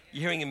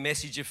 You're hearing a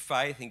message of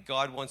faith, and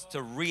God wants to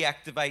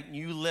reactivate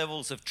new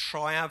levels of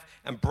triumph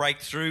and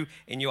breakthrough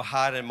in your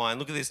heart and mind.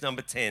 Look at this,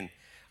 number 10.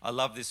 I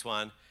love this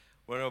one.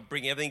 We're going to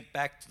bring everything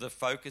back to the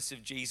focus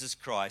of Jesus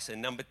Christ.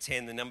 And number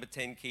 10, the number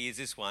 10 key is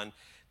this one,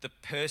 the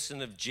person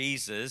of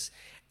Jesus.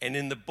 And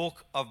in the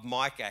book of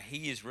Micah,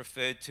 he is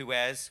referred to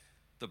as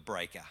the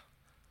breaker.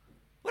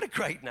 What a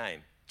great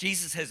name.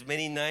 Jesus has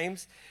many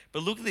names,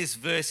 but look at this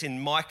verse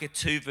in Micah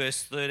 2,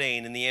 verse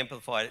 13. In the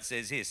Amplified, it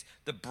says this,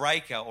 the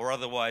breaker, or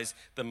otherwise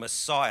the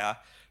Messiah,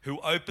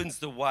 who opens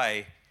the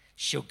way,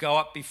 shall go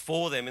up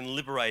before them in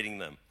liberating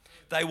them.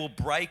 They will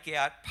break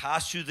out,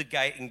 pass through the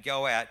gate and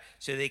go out,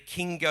 so their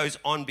king goes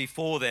on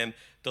before them,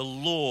 the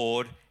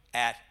Lord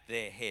at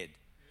their head.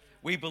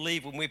 We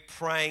believe when we're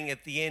praying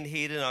at the end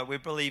here tonight, we're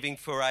believing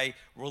for a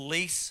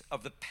release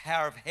of the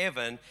power of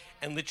heaven,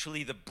 and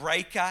literally the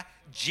breaker,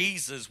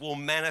 Jesus, will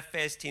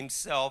manifest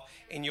himself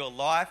in your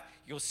life,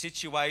 your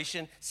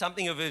situation,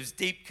 something of his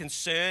deep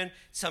concern,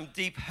 some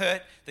deep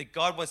hurt that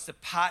God wants to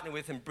partner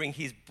with and bring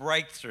his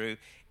breakthrough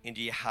into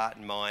your heart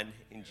and mind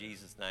in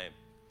Jesus' name.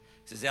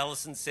 So as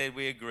Alison said,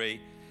 we agree.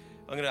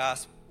 I'm going to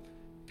ask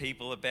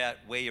people about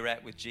where you're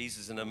at with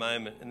Jesus in a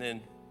moment, and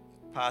then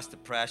Pastor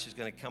Prash is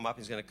going to come up.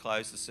 He's going to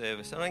close the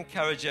service. And I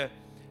encourage you,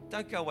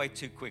 don't go away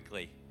too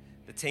quickly.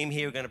 The team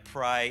here are going to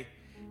pray.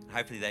 And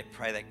hopefully they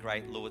pray that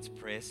great Lord's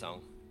Prayer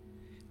song.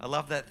 I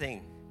love that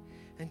thing.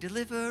 And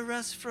deliver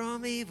us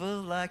from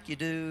evil like you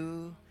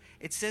do.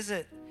 It says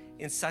it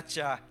in such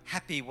a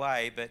happy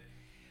way, but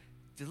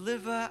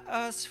deliver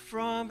us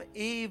from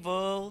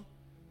evil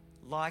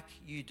like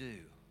you do.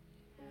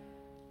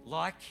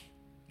 Like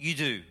you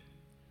do.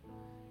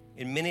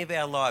 In many of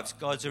our lives,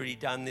 God's already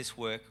done this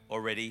work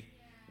already.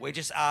 We're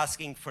just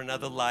asking for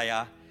another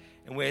layer,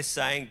 and we're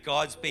saying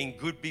God's been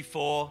good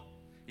before,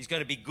 he's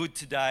going to be good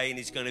today, and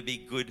he's going to be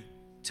good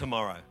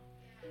tomorrow.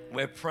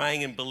 We're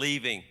praying and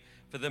believing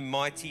for the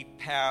mighty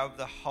power of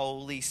the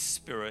Holy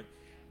Spirit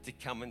to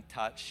come and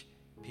touch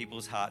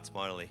people's hearts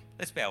mightily.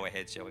 Let's bow our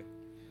heads, shall we?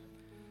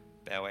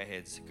 Bow our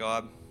heads.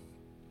 God,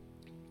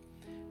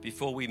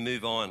 before we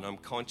move on, I'm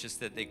conscious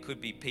that there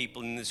could be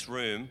people in this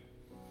room,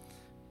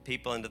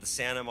 people under the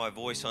sound of my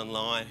voice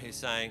online, who are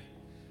saying,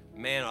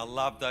 man, I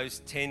love those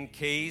 10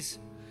 keys,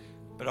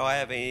 but I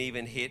haven't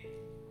even hit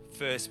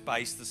first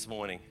base this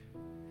morning.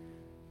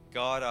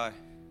 God, I'm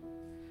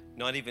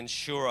not even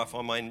sure if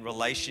I'm in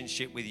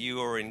relationship with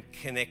you or in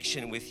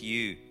connection with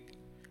you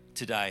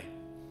today.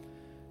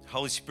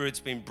 Holy Spirit's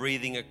been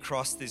breathing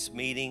across this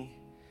meeting,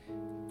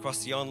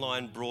 across the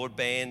online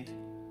broadband,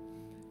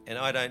 and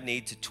I don't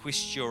need to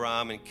twist your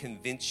arm and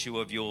convince you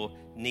of your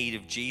need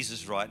of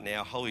Jesus right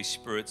now. Holy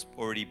Spirit's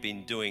already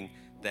been doing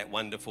that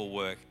wonderful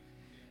work.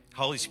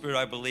 Holy Spirit,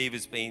 I believe,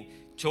 has been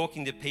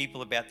talking to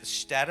people about the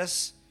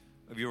status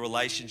of your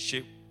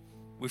relationship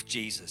with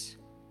Jesus.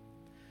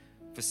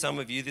 For some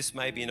of you, this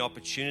may be an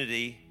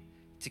opportunity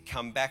to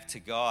come back to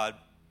God.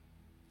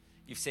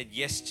 You've said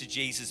yes to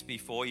Jesus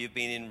before. You've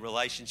been in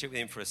relationship with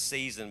him for a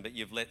season, but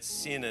you've let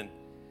sin and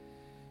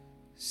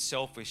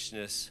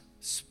selfishness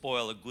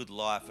spoil a good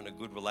life and a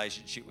good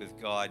relationship with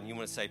God. And you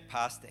want to say,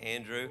 Pastor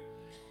Andrew,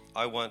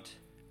 I want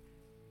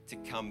to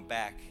come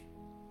back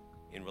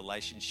in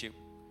relationship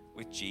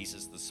with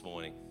Jesus this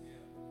morning.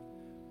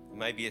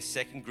 Maybe a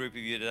second group of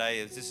you today,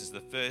 if this is the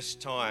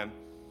first time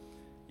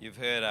you've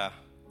heard a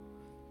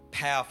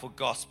powerful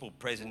gospel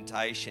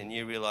presentation,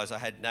 you realize I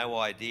had no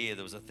idea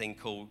there was a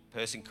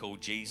person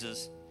called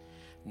Jesus,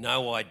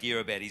 no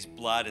idea about his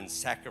blood and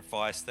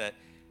sacrifice that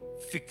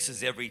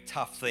fixes every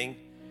tough thing.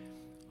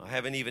 I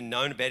haven't even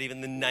known about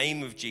even the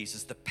name of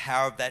Jesus, the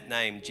power of that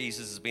name.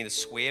 Jesus has been a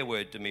swear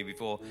word to me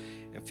before.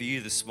 And for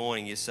you this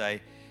morning, you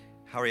say,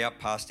 hurry up,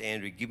 Pastor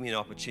Andrew, give me an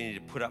opportunity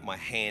to put up my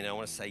hand. I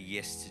want to say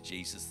yes to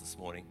Jesus this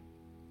morning.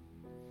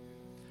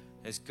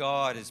 As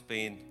God has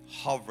been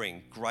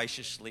hovering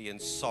graciously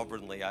and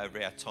sovereignly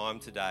over our time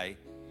today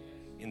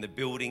in the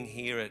building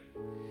here at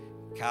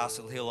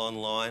Castle Hill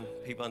Online,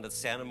 people under the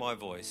sound of my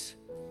voice,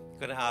 I'm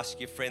going to ask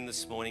your friend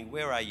this morning,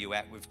 where are you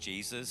at with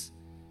Jesus?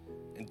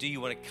 And do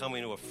you want to come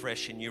into a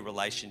fresh and new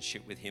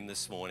relationship with him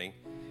this morning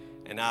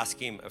and ask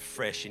him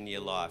afresh in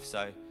your life?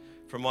 So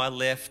from my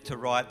left to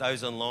right,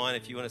 those online,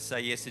 if you want to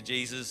say yes to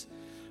Jesus,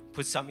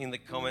 put something in the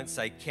comments.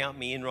 Say, count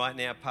me in right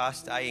now,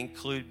 Pastor A.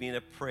 Include me in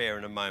a prayer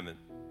in a moment.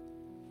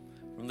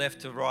 From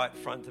left to right,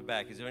 front to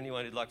back, is there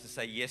anyone who'd like to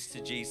say yes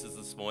to Jesus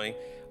this morning?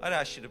 I'd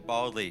ask you to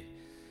boldly,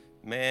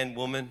 man,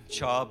 woman,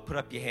 child, put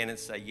up your hand and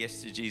say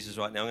yes to Jesus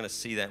right now. I'm going to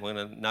see that. We're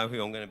going to know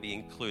who I'm going to be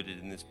included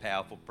in this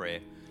powerful prayer.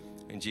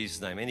 In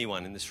Jesus' name,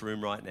 anyone in this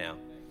room right now,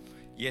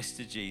 yes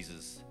to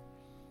Jesus.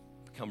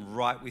 Come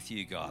right with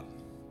you, God.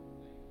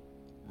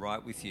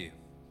 Right with you.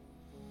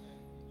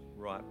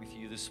 Right with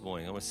you this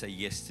morning. I want to say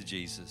yes to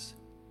Jesus.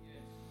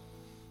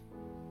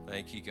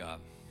 Thank you, God.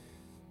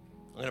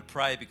 I'm going to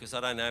pray because I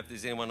don't know if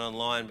there's anyone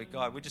online, but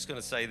God, we're just going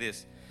to say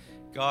this.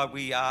 God,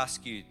 we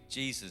ask you,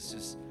 Jesus,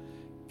 just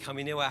come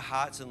into our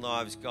hearts and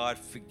lives. God,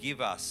 forgive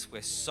us.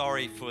 We're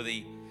sorry for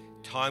the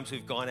times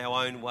we've gone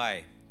our own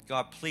way.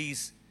 God,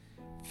 please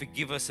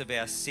forgive us of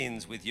our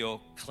sins with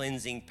your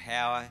cleansing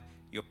power,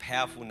 your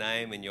powerful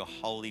name, and your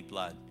holy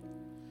blood.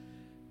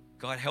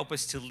 God, help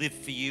us to live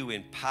for you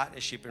in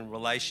partnership and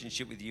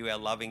relationship with you, our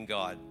loving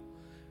God.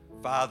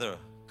 Father,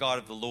 God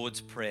of the Lord's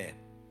Prayer,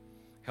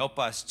 help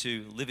us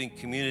to live in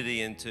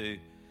community and to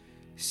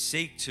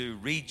seek to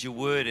read your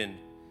word and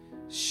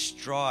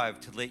strive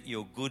to let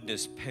your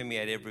goodness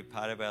permeate every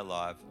part of our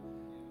life.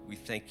 We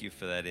thank you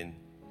for that in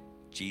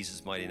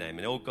Jesus' mighty name.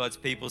 And all God's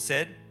people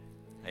said,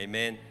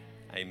 amen,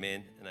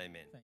 amen, and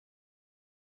amen.